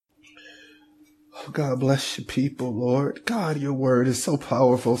Oh, God bless your people, Lord. God, your word is so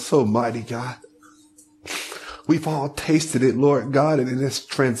powerful, so mighty, God. We've all tasted it, Lord God, and it has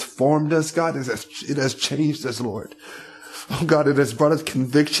transformed us, God. It has changed us, Lord. Oh, God, it has brought us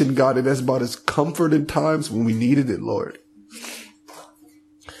conviction, God. It has brought us comfort in times when we needed it, Lord.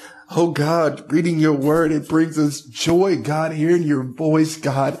 Oh, God, reading your word, it brings us joy, God, hearing your voice,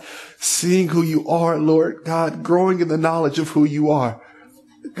 God, seeing who you are, Lord, God, growing in the knowledge of who you are.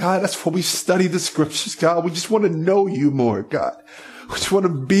 God, that's why we study the scriptures, God. We just want to know you more, God. We just want to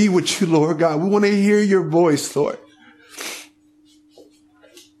be with you, Lord God. We want to hear your voice, Lord.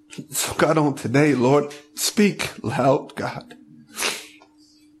 So, God, on today, Lord, speak loud, God.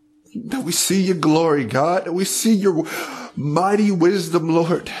 That we see your glory, God. That we see your mighty wisdom,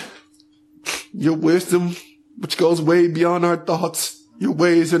 Lord. Your wisdom, which goes way beyond our thoughts. Your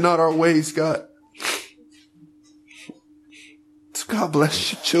ways are not our ways, God. So God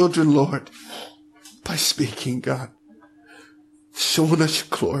bless your children, Lord, by speaking, God. Showing us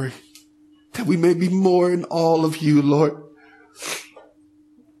your glory. That we may be more in all of you, Lord.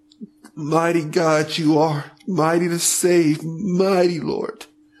 Mighty God you are. Mighty to save. Mighty, Lord.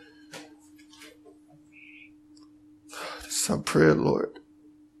 This is our prayer, Lord.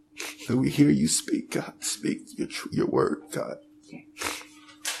 That we hear you speak, God. Speak your word, God.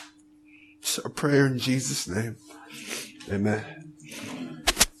 It's our prayer in Jesus' name. Amen.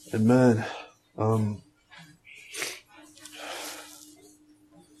 Amen.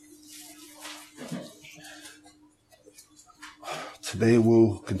 Today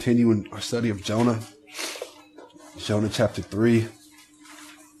we'll continue in our study of Jonah. Jonah chapter 3. I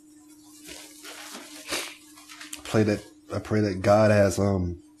pray that God has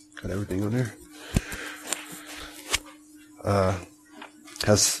got everything on there.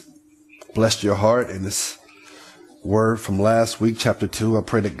 Has blessed your heart in this word from last week, chapter 2. I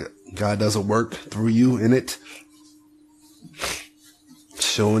pray that God does a work through you in it.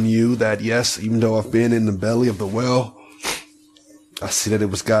 Showing you that, yes, even though I've been in the belly of the whale, I see that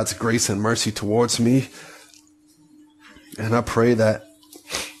it was God's grace and mercy towards me. And I pray that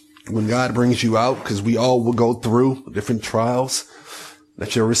when God brings you out, because we all will go through different trials,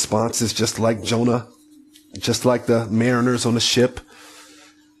 that your response is just like Jonah, just like the mariners on the ship,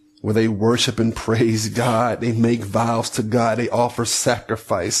 where they worship and praise God. They make vows to God. They offer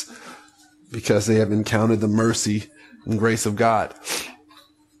sacrifice because they have encountered the mercy and grace of God.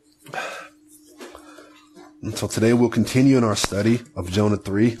 And so today we'll continue in our study of Jonah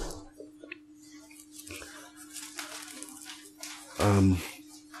 3. I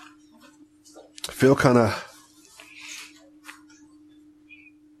feel kind of,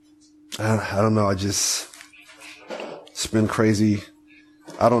 I don't know, it's been crazy.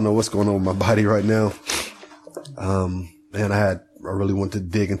 I don't know what's going on with my body right now. And I really want to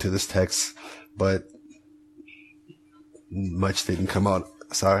dig into this text, but much didn't come out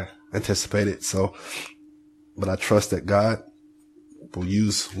as I anticipated. But I trust that God will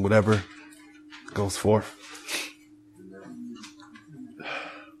use whatever goes forth.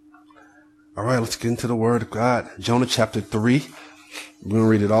 All right, let's get into the word of God. Jonah chapter 3. We're going to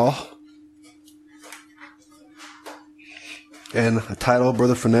read it all. And the title,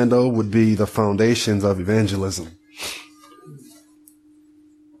 Brother Fernando, would be The Foundations of Evangelism.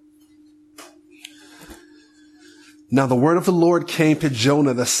 Now the word of the Lord came to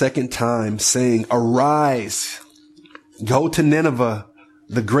Jonah the second time, saying, Arise, go to Nineveh,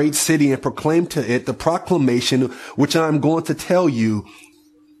 the great city, and proclaim to it the proclamation which I am going to tell you.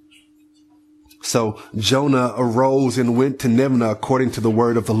 So Jonah arose and went to Nineveh according to the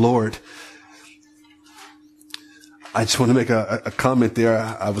word of the Lord. I just want to make a comment there.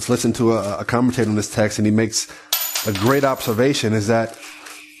 I was listening to a commentator on this text, and he makes a great observation, is that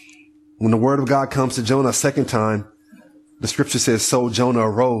when the word of God comes to Jonah a second time, the scripture says, so Jonah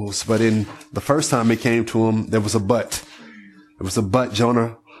arose. But in the first time it came to him, there was a but. There was a but.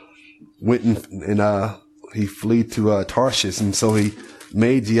 Jonah went and he fled to Tarshish. And so he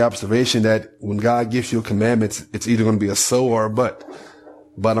made the observation that when God gives you a commandment, it's either going to be a so or a but.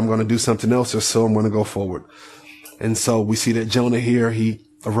 But I'm going to do something else, or so I'm going to go forward. And so we see that Jonah here, he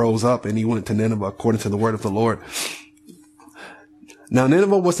arose up and he went to Nineveh according to the word of the Lord. Now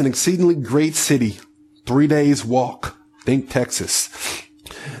Nineveh was an exceedingly great city, 3 days walk. Think Texas.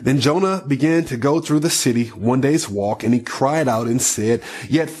 Then Jonah began to go through the city 1 day's walk, and he cried out and said,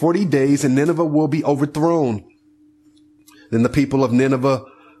 Yet 40 days and Nineveh will be overthrown. Then the people of Nineveh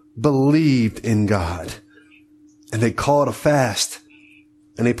believed in God, and they called a fast,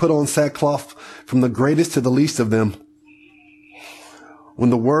 and they put on sackcloth from the greatest to the least of them.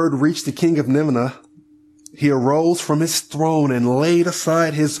 When the word reached the king of Nineveh, he arose from his throne and laid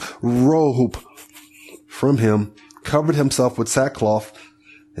aside his robe from him, covered himself with sackcloth,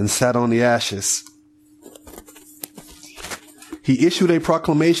 and sat on the ashes. He issued a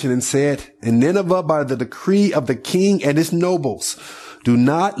proclamation and said, "In Nineveh, by the decree of the king and his nobles, do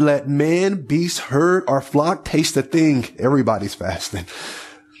not let man, beast, herd, or flock taste a thing." Everybody's fasting.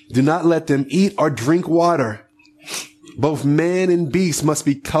 "Do not let them eat or drink water. Both man and beast must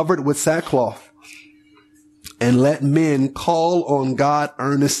be covered with sackcloth. And let men call on God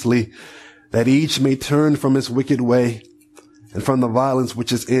earnestly, that each may turn from his wicked way and from the violence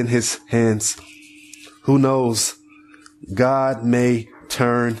which is in his hands. Who knows? God may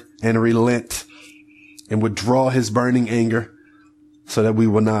turn and relent and withdraw his burning anger so that we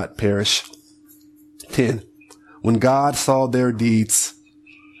will not perish." 10. When God saw their deeds,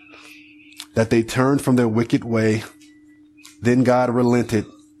 that they turned from their wicked way, then God relented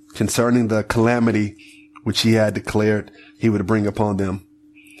concerning the calamity which he had declared he would bring upon them.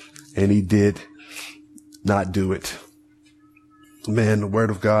 And he did not do it. Man, the word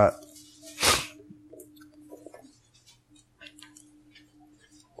of God.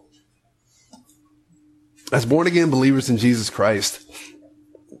 As born again believers in Jesus Christ,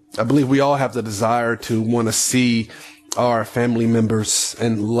 I believe we all have the desire to want to see our family members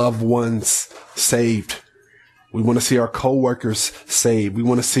and loved ones saved. We want to see our coworkers saved. We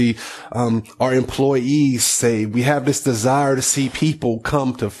want to see our employees saved. We have this desire to see people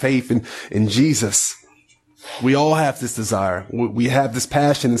come to faith in Jesus. We all have this desire. We have this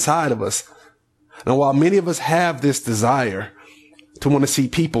passion inside of us. And while many of us have this desire to want to see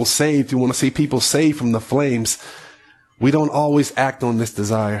people saved, to want to see people saved from the flames, we don't always act on this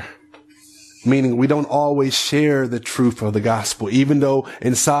desire. Meaning we don't always share the truth of the gospel, even though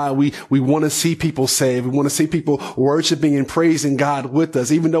inside we want to see people saved. We want to see people worshiping and praising God with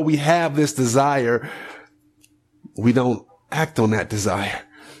us. Even though we have this desire, we don't act on that desire.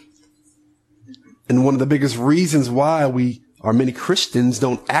 And one of the biggest reasons why many Christians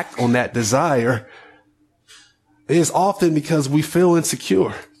don't act on that desire is often because we feel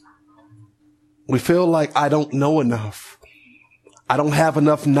insecure. We feel like I don't know enough. I don't have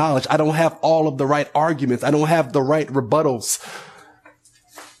enough knowledge. I don't have all of the right arguments. I don't have the right rebuttals.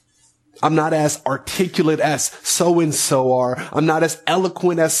 I'm not as articulate as so-and-so, or I'm not as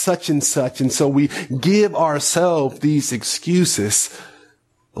eloquent as such and such. And so we give ourselves these excuses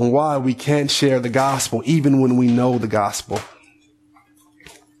on why we can't share the gospel, even when we know the gospel.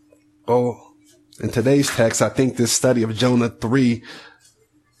 Oh, in today's text, I think this study of Jonah 3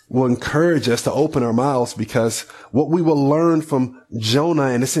 will encourage us to open our mouths, because what we will learn from Jonah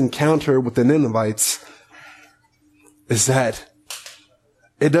and this encounter with the Ninevites is that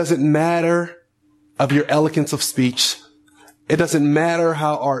it doesn't matter of your eloquence of speech. It doesn't matter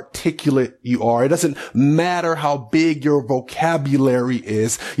how articulate you are. It doesn't matter how big your vocabulary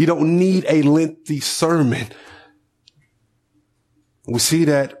is. You don't need a lengthy sermon. We see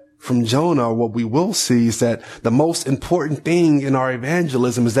that from Jonah. What we will see is that the most important thing in our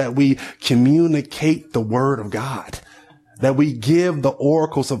evangelism is that we communicate the word of God, that we give the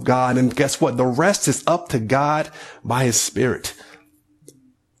oracles of God. And guess what? The rest is up to God by his Spirit.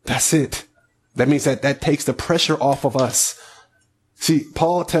 That's it. That means that takes the pressure off of us. See,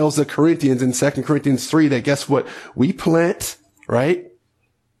 Paul tells the Corinthians in 2 Corinthians 3 that guess what? We plant, right?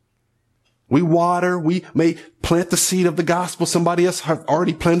 We water, we may plant the seed of the gospel. Somebody else has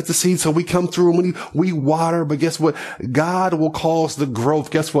already planted the seed. So we come through and we water, but guess what? God will cause the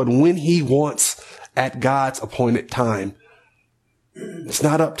growth. Guess what? When he wants, at God's appointed time. It's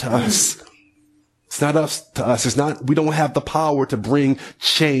not up to us. It's not up to us. We don't have the power to bring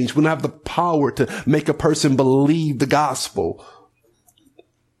change. We don't have the power to make a person believe the gospel.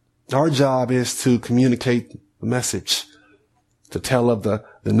 Our job is to communicate the message, to tell of the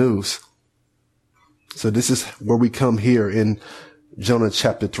news. So this is where we come here in Jonah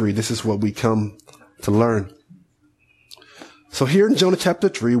chapter 3. This is what we come to learn. So here in Jonah chapter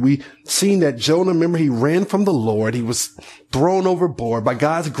 3, we seen that Jonah, remember, he ran from the Lord. He was thrown overboard. By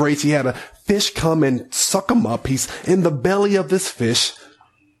God's grace, he had a fish come and suck him up. He's in the belly of this fish.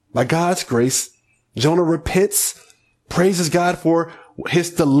 By God's grace, Jonah repents, praises God for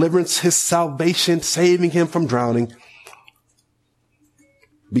his deliverance, his salvation, saving him from drowning.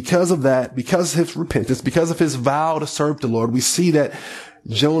 Because of that, because of his repentance, because of his vow to serve the Lord, we see that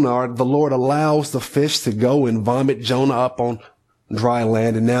Jonah, the Lord allows the fish to go and vomit Jonah up on dry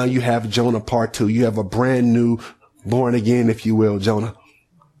land. And now you have Jonah part 2. You have a brand new, born again, if you will, Jonah.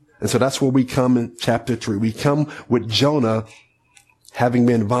 And so that's where we come in chapter 3. We come with Jonah having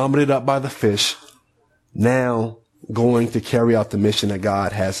been vomited up by the fish, now going to carry out the mission that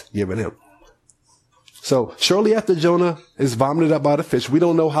God has given him. So shortly after Jonah is vomited up by the fish, we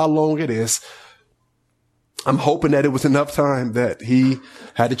don't know how long it is, I'm hoping that it was enough time that he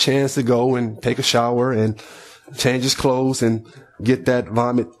had a chance to go and take a shower and change his clothes and get that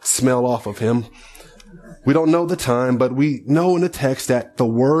vomit smell off of him. We don't know the time, but we know in the text that the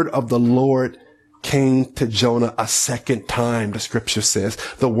word of the Lord came to Jonah a second time, the scripture says.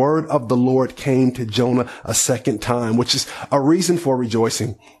 The word of the Lord came to Jonah a second time, which is a reason for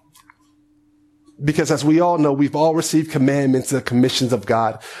rejoicing. Because as we all know, we've all received commandments and commissions of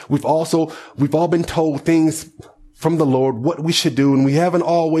God. We've all been told things from the Lord, what we should do, and we haven't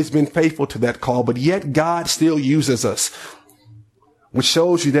always been faithful to that call, but yet God still uses us, which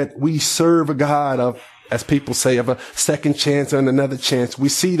shows you that we serve a God of, as people say, of a second chance and another chance. We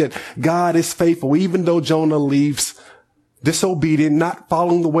see that God is faithful. Even though Jonah leaves disobedient, not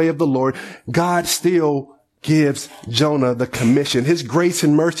following the way of the Lord, God still gives Jonah the commission. His grace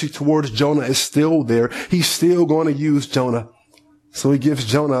and mercy towards Jonah is still there. He's still going to use Jonah. So he gives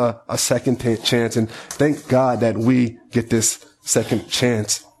Jonah a second chance. And thank God that we get this second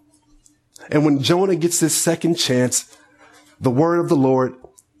chance. And when Jonah gets this second chance, the word of the Lord,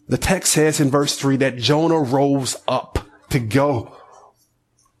 the text says in verse 3 that Jonah rose up to go.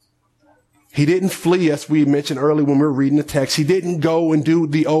 He didn't flee, as we mentioned earlier when we were reading the text. He didn't go and do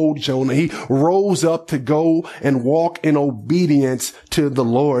the old Jonah. He rose up to go and walk in obedience to the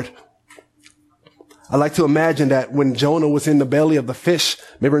Lord. I like to imagine that when Jonah was in the belly of the fish,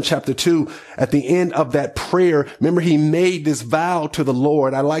 remember in chapter 2, at the end of that prayer, remember he made this vow to the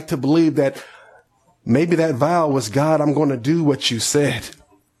Lord. I like to believe that maybe that vow was, God, I'm going to do what you said.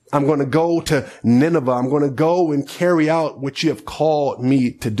 I'm going to go to Nineveh. I'm going to go and carry out what you have called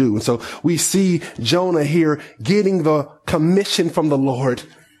me to do. And so we see Jonah here getting the commission from the Lord.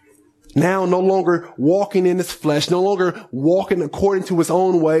 Now no longer walking in his flesh, no longer walking according to his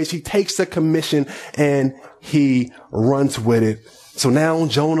own ways. He takes the commission and he runs with it. So now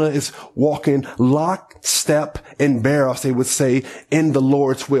Jonah is walking lock, step, and barrel, they would say, in the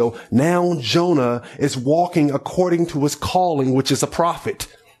Lord's will. Now Jonah is walking according to his calling, which is a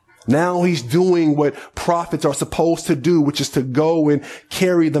prophet. Now he's doing what prophets are supposed to do, which is to go and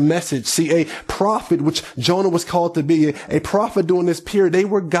carry the message. See, a prophet, which Jonah was called to be, a prophet during this period, they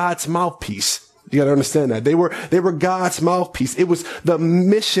were God's mouthpiece. You got to understand that. They were God's mouthpiece. It was the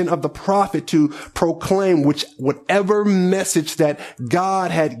mission of the prophet to proclaim whatever message that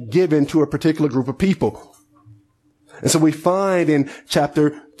God had given to a particular group of people. And so we find in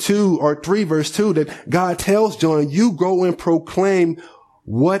chapter 2 or 3 verse 2 that God tells Jonah, you go and proclaim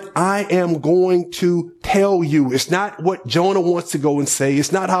what I am going to tell you. It's not what Jonah wants to go and say.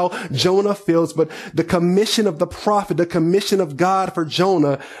 It's not how Jonah feels, but the commission of the prophet, the commission of God for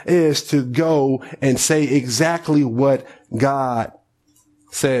Jonah is to go and say exactly what God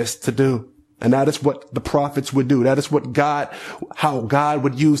says to do. And that is what the prophets would do. That is how God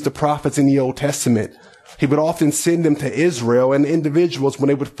would use the prophets in the Old Testament. He would often send them to Israel and individuals when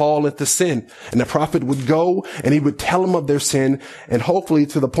they would fall into sin. And the prophet would go and he would tell them of their sin, and hopefully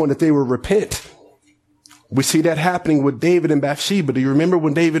to the point that they would repent. We see that happening with David and Bathsheba. Do you remember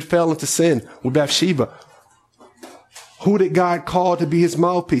when David fell into sin with Bathsheba? Who did God call to be his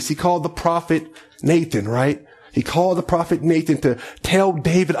mouthpiece? He called the prophet Nathan, right? He called the prophet Nathan to tell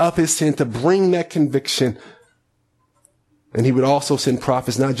David of his sin, to bring that conviction. And he would also send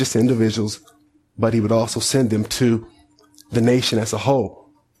prophets, not just individuals, but he would also send them to the nation as a whole.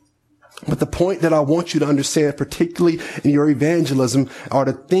 But the point that I want you to understand, particularly in your evangelism, or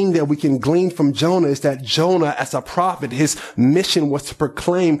the thing that we can glean from Jonah, is that Jonah, as a prophet, his mission was to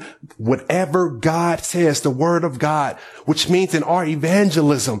proclaim whatever God says, the word of God, which means in our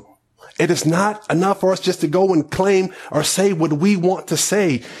evangelism, it is not enough for us just to go and claim or say what we want to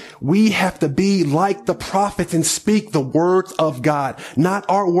say. We have to be like the prophets and speak the words of God. Not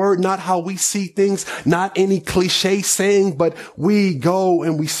our word, not how we see things, not any cliche saying, but we go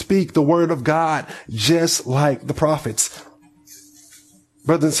and we speak the word of God just like the prophets.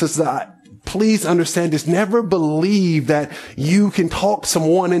 Brothers and sisters, please understand this. Never believe that you can talk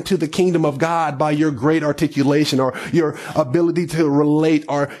someone into the kingdom of God by your great articulation or your ability to relate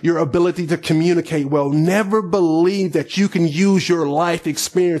or your ability to communicate well. Never believe that you can use your life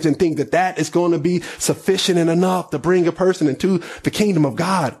experience and think that that is going to be sufficient and enough to bring a person into the kingdom of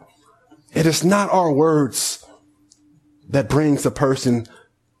God. It is not our words that brings a person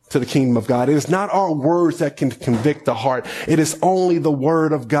to the kingdom of God. It is not our words that can convict the heart. It is only the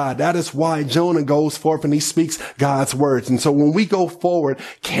word of God. That is why Jonah goes forth and he speaks God's words. And so when we go forward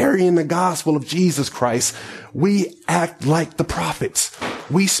carrying the gospel of Jesus Christ, we act like the prophets.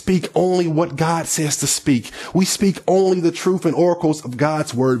 We speak only what God says to speak. We speak only the truth and oracles of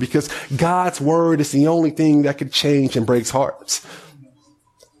God's word, because God's word is the only thing that could change and breaks hearts.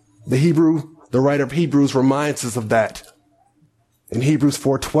 The Hebrew The writer of Hebrews reminds us of that. In Hebrews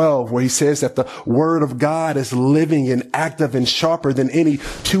 4:12, where he says that the word of God is living and active and sharper than any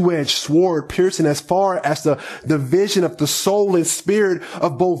two-edged sword, piercing as far as the division of the soul and spirit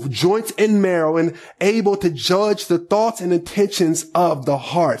of both joints and marrow, and able to judge the thoughts and intentions of the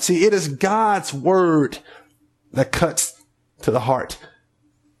heart. See, it is God's word that cuts to the heart.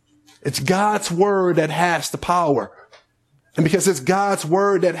 It's God's word that has the power. And because it's God's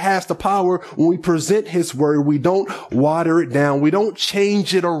word that has the power, when we present his word, we don't water it down. We don't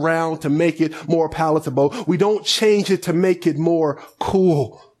change it around to make it more palatable. We don't change it to make it more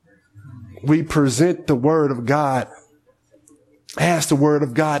cool. We present the word of God as the word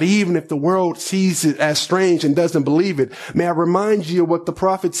of God, even if the world sees it as strange and doesn't believe it. May I remind you of what the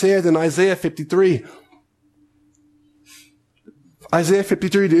prophet says in Isaiah 53. Isaiah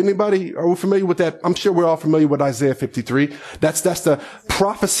 53, are we familiar with that? I'm sure we're all familiar with Isaiah 53. That's the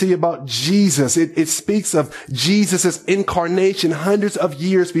prophecy about Jesus. It speaks of Jesus' incarnation hundreds of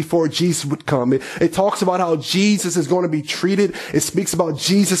years before Jesus would come. It talks about how Jesus is going to be treated. It speaks about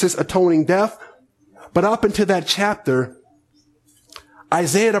Jesus' atoning death. But up until that chapter,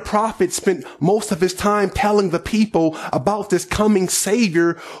 Isaiah the prophet spent most of his time telling the people about this coming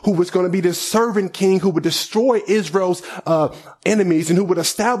savior who was going to be this servant king who would destroy Israel's enemies and who would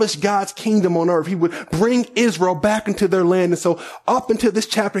establish God's kingdom on earth. He would bring Israel back into their land. And so up until this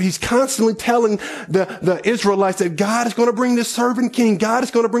chapter, he's constantly telling the Israelites that God is going to bring this servant king. God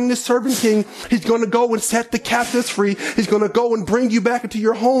is going to bring this servant king. He's going to go and set the captives free. He's going to go and bring you back into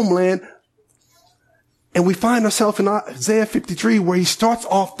your homeland. And we find ourselves in Isaiah 53 where he starts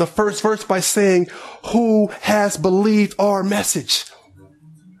off the first verse by saying, who has believed our message?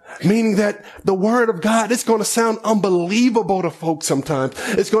 Meaning that the word of God is going to sound unbelievable to folks sometimes.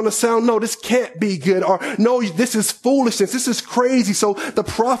 It's going to sound, no, this can't be good. Or no, this is foolishness. This is crazy. So the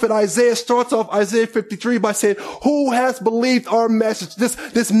prophet Isaiah starts off Isaiah 53 by saying, who has believed our message?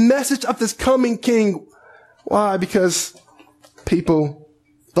 This message of this coming king. Why? Because people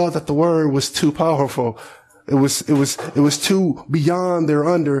thought that the word was too powerful. It was too beyond their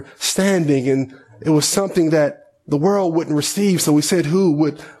understanding, and it was something that the world wouldn't receive. So we said, who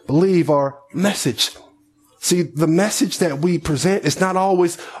would believe our message? See, the message that we present is not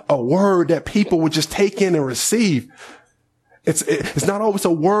always a word that people would just take in and receive. It's not always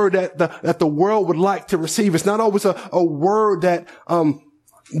a word that the world would like to receive. It's not always a word that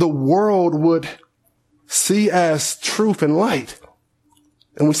the world would see as truth and light.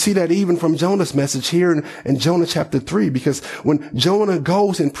 And we see that even from Jonah's message here in Jonah chapter 3, because when Jonah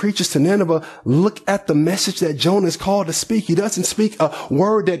goes and preaches to Nineveh, look at the message that Jonah is called to speak. He doesn't speak a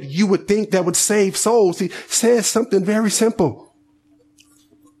word that you would think that would save souls. He says something very simple.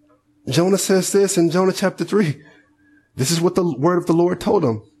 Jonah says this in Jonah chapter 3. This is what the word of the Lord told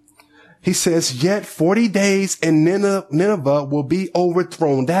him. He says, yet 40 days and Nineveh will be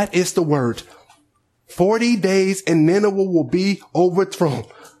overthrown. That is the word. 40 days and Nineveh will be overthrown.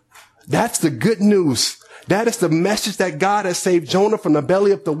 That's the good news. That is the message that God has saved Jonah from the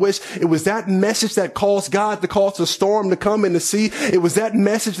belly of the fish. It was that message that caused God to cause the storm to come in the sea. It was that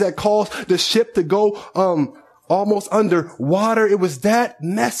message that caused the ship to go almost under water. It was that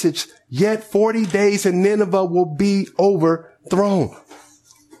message. Yet 40 days and Nineveh will be overthrown.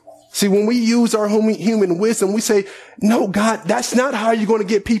 See, when we use our human wisdom, we say, no, God, that's not how you're going to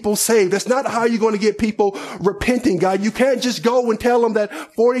get people saved. That's not how you're going to get people repenting, God. You can't just go and tell them that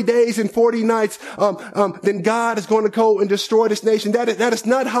 40 days and 40 nights, then God is going to go and destroy this nation. That is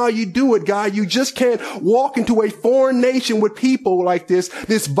not how you do it, God. You just can't walk into a foreign nation with people like this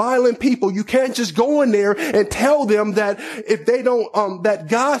violent people. You can't just go in there and tell them that if they don't, that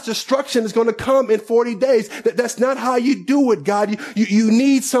God's destruction is going to come in 40 days. That's not how you do it, God. You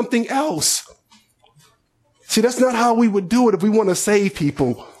need something else. See, that's not how we would do it if we want to save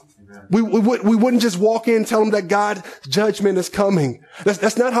people. We wouldn't just walk in and tell them that God's judgment is coming.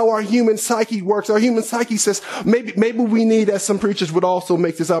 That's not how our human psyche works. Our human psyche says, maybe we need, as some preachers would also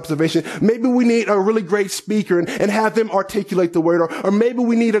make this observation, maybe we need a really great speaker and have them articulate the word, or maybe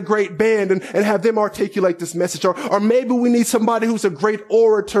we need a great band and have them articulate this message, or maybe we need somebody who's a great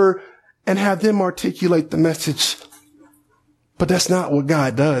orator and have them articulate the message. But that's not what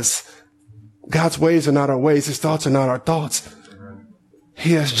God does. God's ways are not our ways. His thoughts are not our thoughts.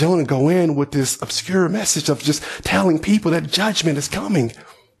 He has Jonah go in with this obscure message of just telling people that judgment is coming.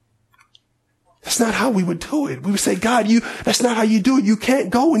 That's not how we would do it. We would say, God, that's not how you do it. You can't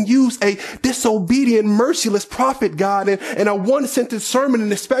go and use a disobedient, merciless prophet, God, and a one-sentence sermon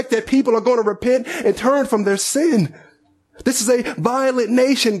and expect that people are going to repent and turn from their sin. This is a violent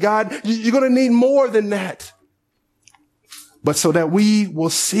nation, God. You're going to need more than that. but so that we will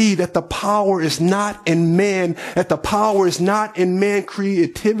see that the power is not in man, that the power is not in man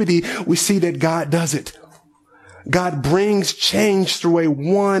creativity. We see that God does it. God brings change through a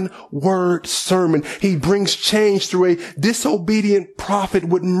one-word sermon. He brings change through a disobedient prophet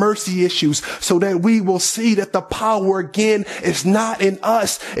with mercy issues so that we will see that the power again is not in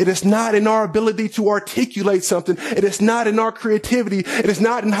us. It is not in our ability to articulate something. It is not in our creativity. It is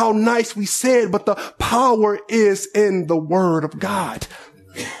not in how nice we say it, but the power is in the word of God.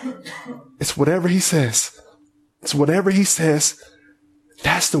 It's whatever he says. It's whatever he says.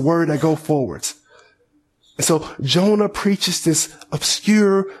 That's the word that go forwards. And so Jonah preaches this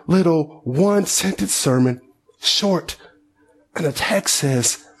obscure little one-sentence sermon, short. And the text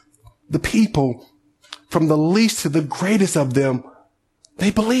says the people, from the least to the greatest of them, they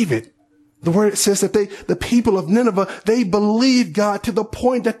believe it. The word says that the people of Nineveh, they believe God to the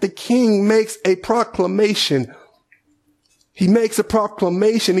point that the king makes a proclamation. He makes a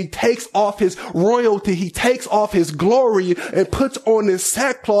proclamation. He takes off his royalty. He takes off his glory and puts on his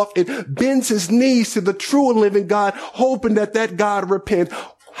sackcloth and bends his knees to the true and living God, hoping that God repent.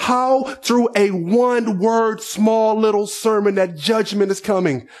 How? Through a one-word, small little sermon that judgment is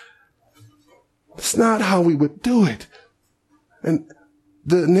coming. It's not how we would do it. And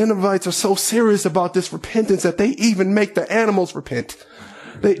the Ninevites are so serious about this repentance that they even make the animals repent.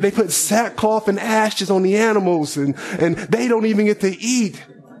 They put sackcloth and ashes on the animals and they don't even get to eat.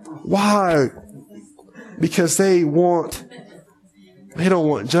 Why? Because they don't want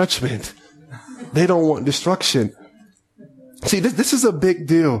judgment. They don't want destruction. See, this is a big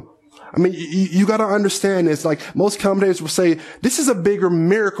deal. I mean, you got to understand this. Like most commentators will say, this is a bigger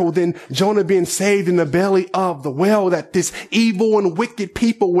miracle than Jonah being saved in the belly of the whale, that this evil and wicked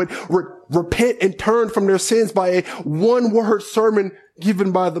people would repent and turn from their sins by a one-word sermon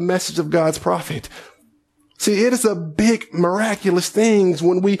given by the message of God's prophet. See, it is a big miraculous thing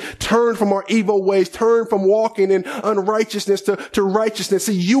when we turn from our evil ways, turn from walking in unrighteousness to righteousness.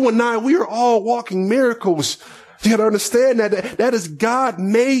 See, you and I, we are all walking miracles. You got to understand that is God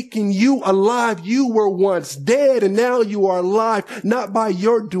making you alive. You were once dead and now you are alive, not by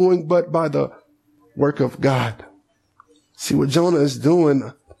your doing, but by the work of God. See what Jonah is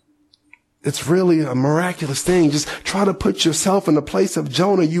doing. It's really a miraculous thing. Just try to put yourself in the place of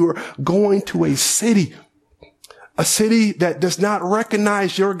Jonah. You are going to a city that does not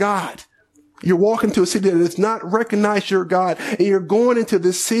recognize your God. You're walking to a city that does not recognize your God, and you're going into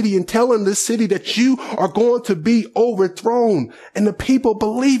this city and telling this city that you are going to be overthrown, and the people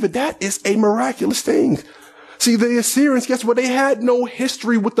believe it. That is a miraculous thing. See, the Assyrians, guess what? They had no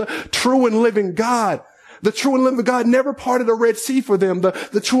history with the true and living God. The true and living God never parted the Red Sea for them.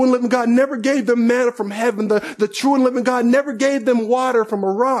 The true and living God never gave them manna from heaven. The true and living God never gave them water from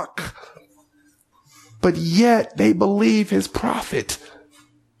a rock. But yet they believe his prophet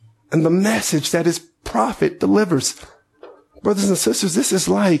and the message that his prophet delivers. Brothers and sisters, this is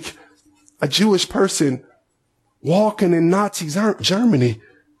like a Jewish person walking in Nazi Germany,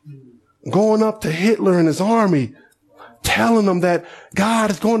 going up to Hitler and his army, telling them that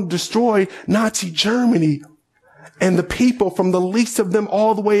God is going to destroy Nazi Germany, and the people from the least of them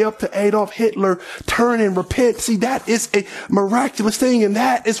all the way up to Adolf Hitler turn and repent. See, that is a miraculous thing, and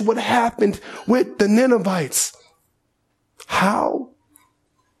that is what happened with the Ninevites. How?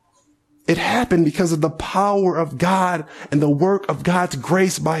 It happened because of the power of God and the work of God's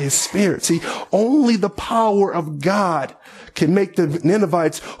grace by his Spirit. See, only the power of God can make the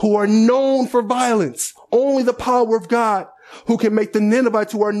Ninevites, who are known for violence, only the power of God who can make the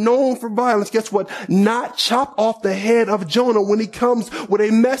Ninevites, who are known for violence, guess what? Not chop off the head of Jonah when he comes with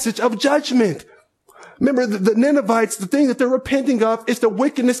a message of judgment. Remember, the Ninevites, the thing that they're repenting of is the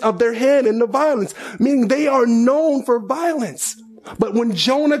wickedness of their hand and the violence, meaning they are known for violence. But when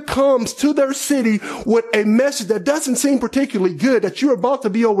Jonah comes to their city with a message that doesn't seem particularly good, that you're about to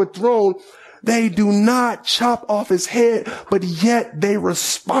be overthrown, they do not chop off his head, but yet they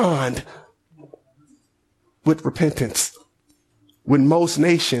respond with repentance. When most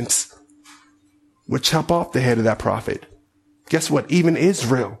nations would chop off the head of that prophet, guess what? Even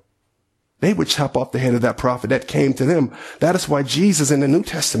Israel, they would chop off the head of that prophet that came to them. That is why Jesus in the New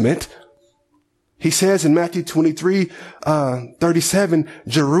Testament, he says in Matthew 23:37,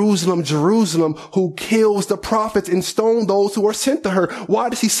 Jerusalem, Jerusalem, who kills the prophets and stone those who are sent to her. Why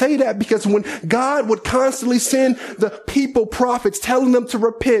does he say that? Because when God would constantly send the people prophets, telling them to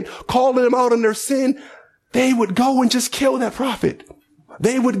repent, calling them out on their sin, they would go and just kill that prophet.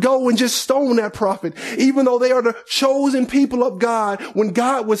 They would go and just stone that prophet. Even though they are the chosen people of God, when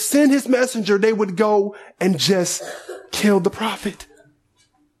God would send his messenger, they would go and just kill the prophet.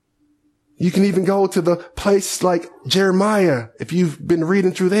 You can even go to the place like Jeremiah, if you've been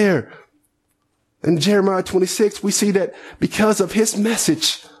reading through there. In Jeremiah 26, we see that because of his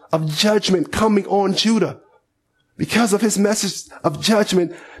message of judgment coming on Judah, because of his message of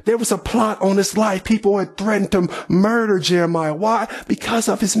judgment, there was a plot on his life. People had threatened to murder Jeremiah. Why? Because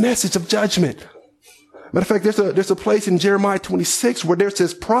of his message of judgment. Matter of fact, there's a place in Jeremiah 26 where there's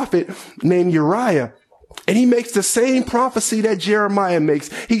this prophet named Uriah. And he makes the same prophecy that Jeremiah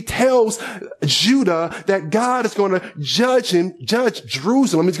makes. He tells Judah that God is going to judge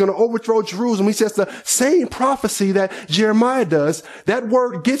Jerusalem. He's going to overthrow Jerusalem. He says the same prophecy that Jeremiah does. That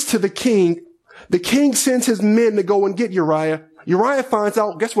word gets to the king. The king sends his men to go and get Uriah. Uriah finds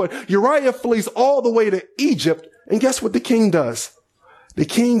out, guess what? Uriah flees all the way to Egypt. And guess what the king does? The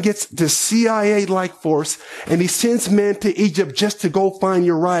king gets the CIA-like force, and he sends men to Egypt just to go find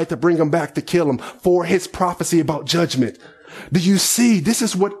Uriah to bring him back to kill him for his prophecy about judgment. Do you see? This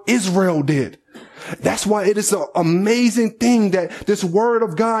is what Israel did. That's why it is an amazing thing that this word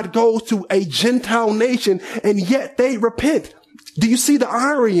of God goes to a Gentile nation, and yet they repent. Do you see the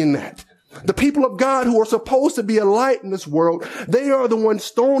irony in that? The people of God who are supposed to be a light in this world, they are the ones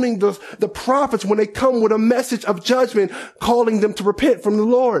stoning the prophets when they come with a message of judgment, calling them to repent from the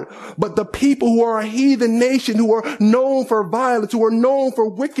Lord. But the people who are a heathen nation, who are known for violence, who are known for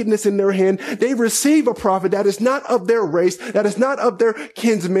wickedness in their hand, they receive a prophet that is not of their race, that is not of their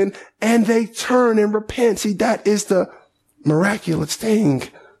kinsmen, and they turn and repent. See, that is the miraculous thing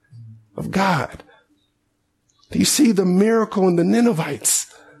of God. Do you see the miracle in the Ninevites?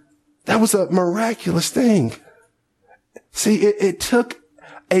 That was a miraculous thing. See, it took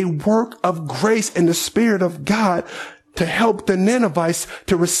a work of grace in the Spirit of God to help the Ninevites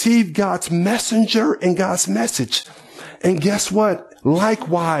to receive God's messenger and God's message. And guess what?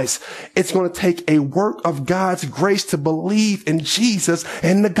 Likewise, it's going to take a work of God's grace to believe in Jesus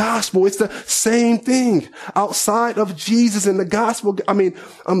and the gospel. It's the same thing. Outside of Jesus and the gospel,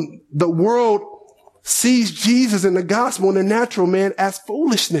 the world sees Jesus and the gospel and the natural man as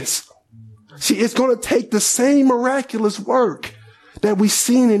foolishness. See, it's going to take the same miraculous work that we've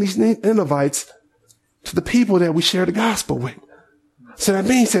seen in these Ninevites to the people that we share the gospel with. So that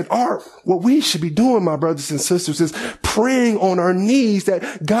means that what we should be doing, my brothers and sisters, is praying on our knees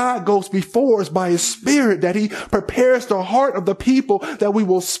that God goes before us by his Spirit, that he prepares the heart of the people that we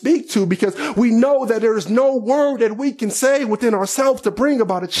will speak to, because we know that there is no word that we can say within ourselves to bring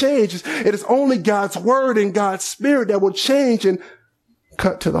about a change. It is only God's word and God's Spirit that will change and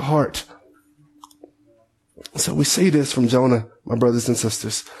cut to the heart. So we see this from Jonah, my brothers and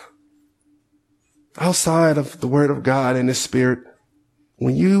sisters. Outside of the word of God and his Spirit,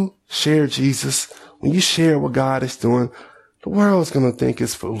 when you share Jesus, when you share what God is doing, the world is going to think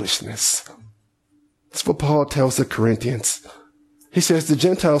it's foolishness. That's what Paul tells the Corinthians. He says the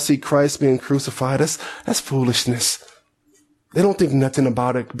Gentiles see Christ being crucified. That's foolishness. They don't think nothing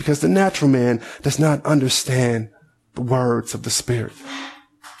about it because the natural man does not understand the words of the Spirit.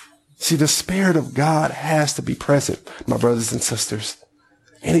 See, the Spirit of God has to be present, my brothers and sisters.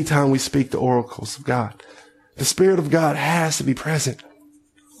 Anytime we speak the oracles of God, the Spirit of God has to be present.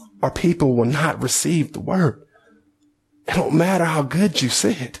 Our people will not receive the word. It don't matter how good you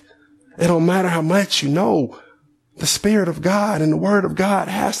say it. It don't matter how much you know. The Spirit of God and the word of God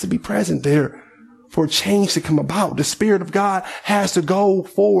has to be present there for change to come about. The Spirit of God has to go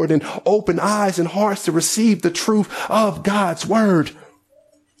forward and open eyes and hearts to receive the truth of God's word,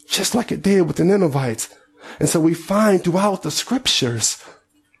 just like it did with the Ninevites. And so we find throughout the scriptures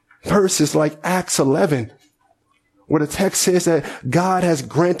verses like Acts 11, where the text says that God has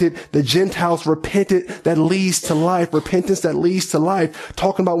granted the Gentiles repentance that leads to life,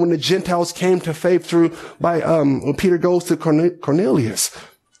 talking about when the Gentiles came to faith when Peter goes to Cornelius,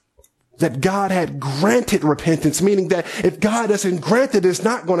 that God had granted repentance, meaning that if God doesn't grant it, it's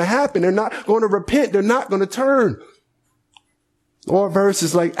not going to happen. They're not going to repent. They're not going to turn. Or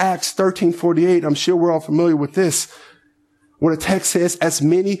verses like Acts 13:48, I'm sure we're all familiar with this, where the text says, as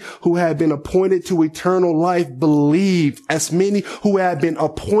many who had been appointed to eternal life believed, as many who had been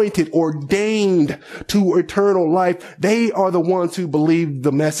appointed, ordained to eternal life, they are the ones who believe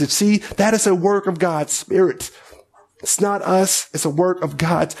the message. See, that is a work of God's Spirit. It's not us. It's a work of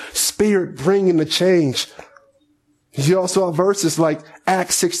God's Spirit bringing the change. You also have verses like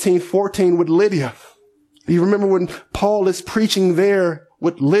Acts 16:14 with Lydia. You remember when Paul is preaching there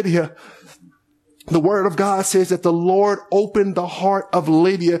with Lydia, the word of God says that the Lord opened the heart of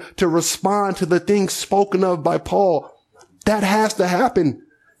Lydia to respond to the things spoken of by Paul. That has to happen.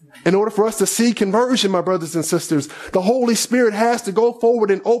 In order for us to see conversion, my brothers and sisters, the Holy Spirit has to go forward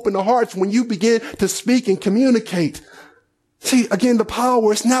and open the hearts when you begin to speak and communicate. See, again, the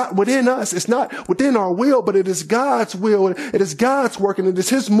power is not within us. It's not within our will, but it is God's will. It is God's work, and it is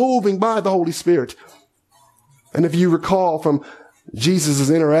his moving by the Holy Spirit. And if you recall from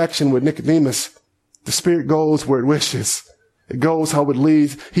Jesus' interaction with Nicodemus, the Spirit goes where it wishes. It goes how it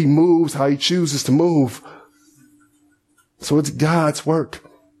leads. He moves how he chooses to move. So it's God's work.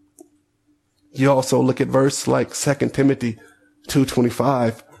 You also look at verse like 2 Timothy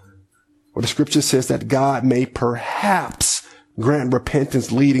 2:25, where the scripture says that God may perhaps grant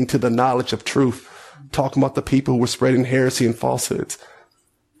repentance leading to the knowledge of truth. Talking about the people who were spreading heresy and falsehoods.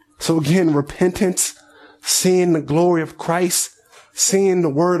 So again, repentance, seeing the glory of Christ, seeing the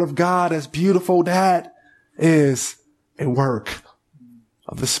word of God as beautiful, that is a work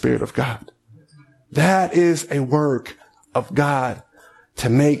of the Spirit of God. That is a work of God to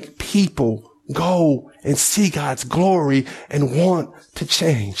make people go and see God's glory and want to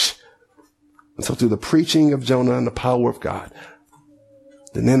change. And so through the preaching of Jonah and the power of God,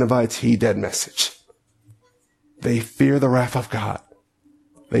 the Ninevites heed that message. They fear the wrath of God.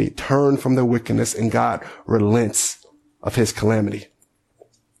 They turn from their wickedness, and God relents of his calamity.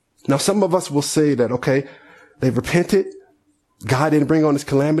 Now, some of us will say that, okay, they've repented. God didn't bring on his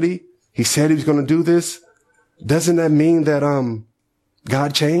calamity. He said he was going to do this. Doesn't that mean that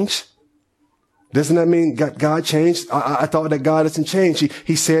God changed? Doesn't that mean God changed? I thought that God hasn't changed.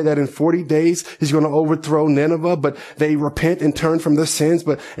 He said that in 40 days he's going to overthrow Nineveh, but they repent and turn from their sins.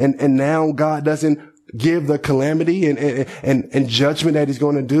 And now God doesn't give the calamity and judgment that he's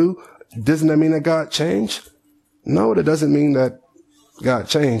going to do. Doesn't that mean that God changed? No, that doesn't mean that God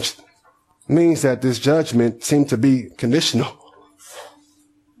changed. It means that this judgment seemed to be conditional.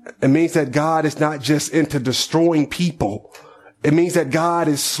 It means that God is not just into destroying people. It means that God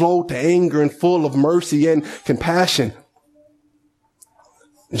is slow to anger and full of mercy and compassion.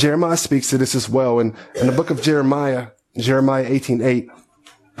 Jeremiah speaks to this as well. In the book of Jeremiah 18:8,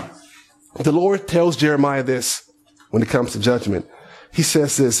 the Lord tells Jeremiah this when it comes to judgment. He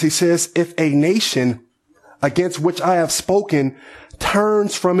says this. He says, if a nation against which I have spoken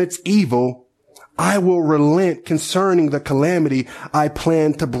turns from its evil, I will relent concerning the calamity I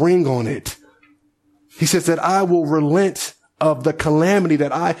plan to bring on it. He says that I will relent of the calamity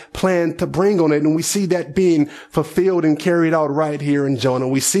that I plan to bring on it. And we see that being fulfilled and carried out right here in Jonah.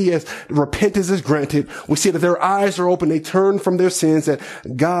 We see as repentance is granted, we see that their eyes are open, they turn from their sins, that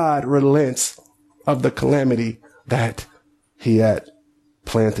God relents of the calamity that he had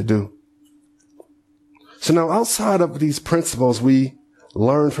planned to do. So now outside of these principles we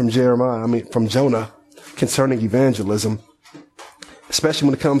learn from from Jonah concerning evangelism, especially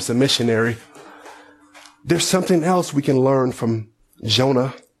when it comes to missionary, there's something else we can learn from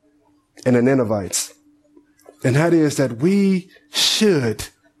Jonah and the Ninevites. And that is that we should,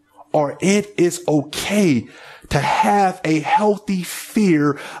 or it is okay to have a healthy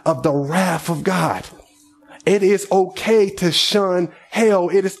fear of the wrath of God. It is okay to shun hell.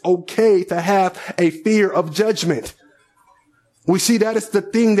 It is okay to have a fear of judgment. We see that is the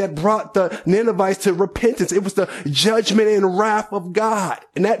thing that brought the Ninevites to repentance. It was the judgment and wrath of God.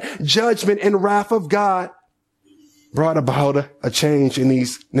 And that judgment and wrath of God brought about a change in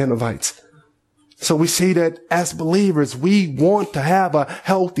these Ninevites. So we see that as believers, we want to have a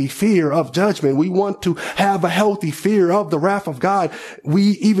healthy fear of judgment. We want to have a healthy fear of the wrath of God.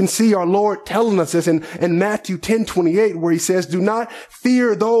 We even see our Lord telling us this in Matthew 10:28, where he says, do not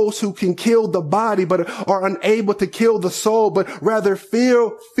fear those who can kill the body, but are unable to kill the soul, but rather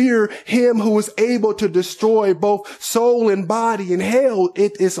fear him who is able to destroy both soul and body in hell.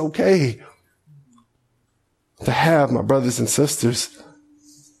 It is okay to have, my brothers and sisters,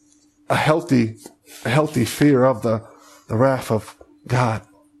 a healthy fear of the wrath of God.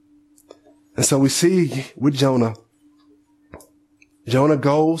 And so we see with Jonah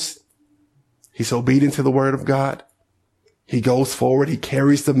goes, he's obedient to the word of God. He goes forward. He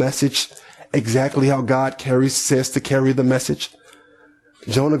carries the message exactly how God says to carry the message.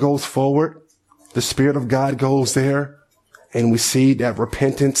 Jonah goes forward. The Spirit of God goes there. And we see that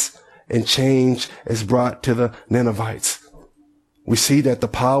repentance and change is brought to the Ninevites. We see that the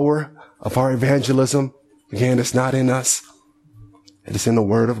power of our evangelism, again, it's not in us. It is in the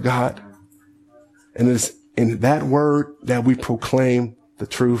word of God. And it is in that word that we proclaim the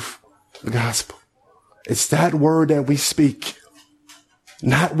truth, the gospel. It's that word that we speak.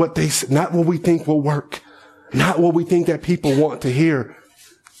 Not what we think will work. Not what we think that people want to hear.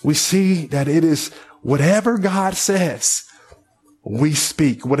 We see that it is whatever God says, we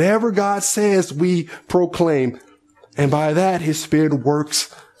speak. Whatever God says, we proclaim. And by that, his Spirit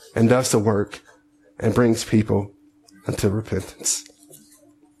works and does the work and brings people unto repentance.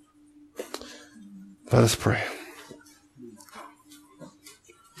 Let us pray.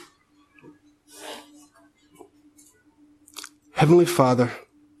 Heavenly Father,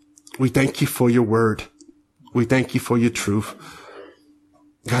 we thank you for your word. We thank you for your truth.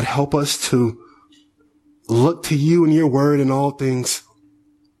 God, help us to look to you and your word in all things,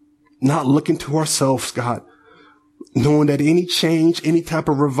 not looking to ourselves, God, knowing that any change, any type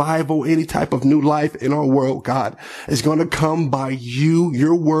of revival, any type of new life in our world, God, is going to come by you,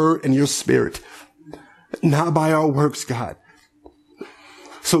 your word, and your spirit, not by our works, God.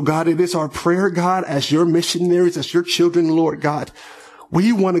 So, God, it is our prayer, God, as your missionaries, as your children, Lord God.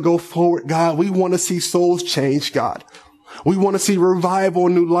 We want to go forward, God. We want to see souls change, God. We want to see revival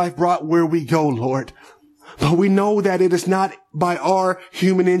and new life brought where we go, Lord. But we know that it is not by our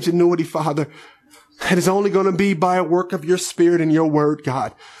human ingenuity, Father. It is only going to be by a work of your spirit and your word,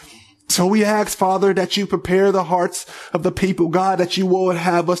 God. So we ask, Father, that you prepare the hearts of the people, God, that you will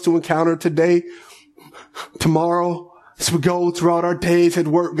have us to encounter today, tomorrow, as we go throughout our days at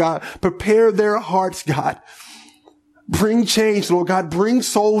work, God. Prepare their hearts, God. Bring change, Lord God. Bring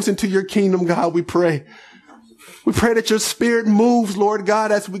souls into your kingdom, God, we pray. We pray that your spirit moves, Lord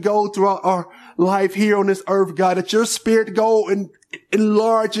God, as we go throughout our life here on this earth, God, that your spirit go and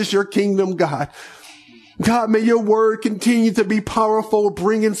enlarges your kingdom, God. God, may your word continue to be powerful,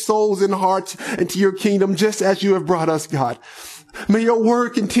 bringing souls and hearts into your kingdom, just as you have brought us, God. May your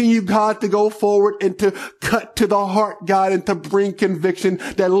word continue, God, to go forward and to cut to the heart, God, and to bring conviction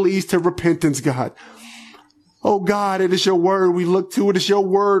that leads to repentance, God. Oh God, it is your word we look to. It is your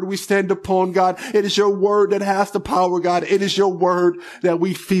word we stand upon, God. It is your word that has the power, God. It is your word that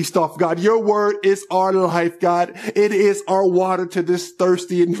we feast off, God. Your word is our life, God. It is our water to this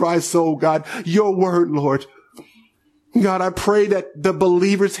thirsty and dry soul, God. Your word, Lord. God, I pray that the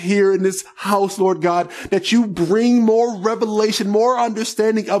believers here in this house, Lord God, that you bring more revelation, more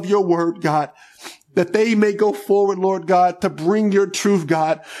understanding of your word, God. That they may go forward, Lord God, to bring your truth,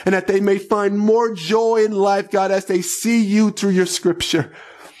 God, and that they may find more joy in life, God, as they see you through your scripture.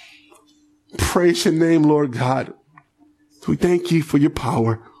 Praise your name, Lord God. We thank you for your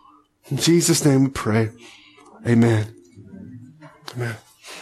power. In Jesus' name we pray. Amen. Amen.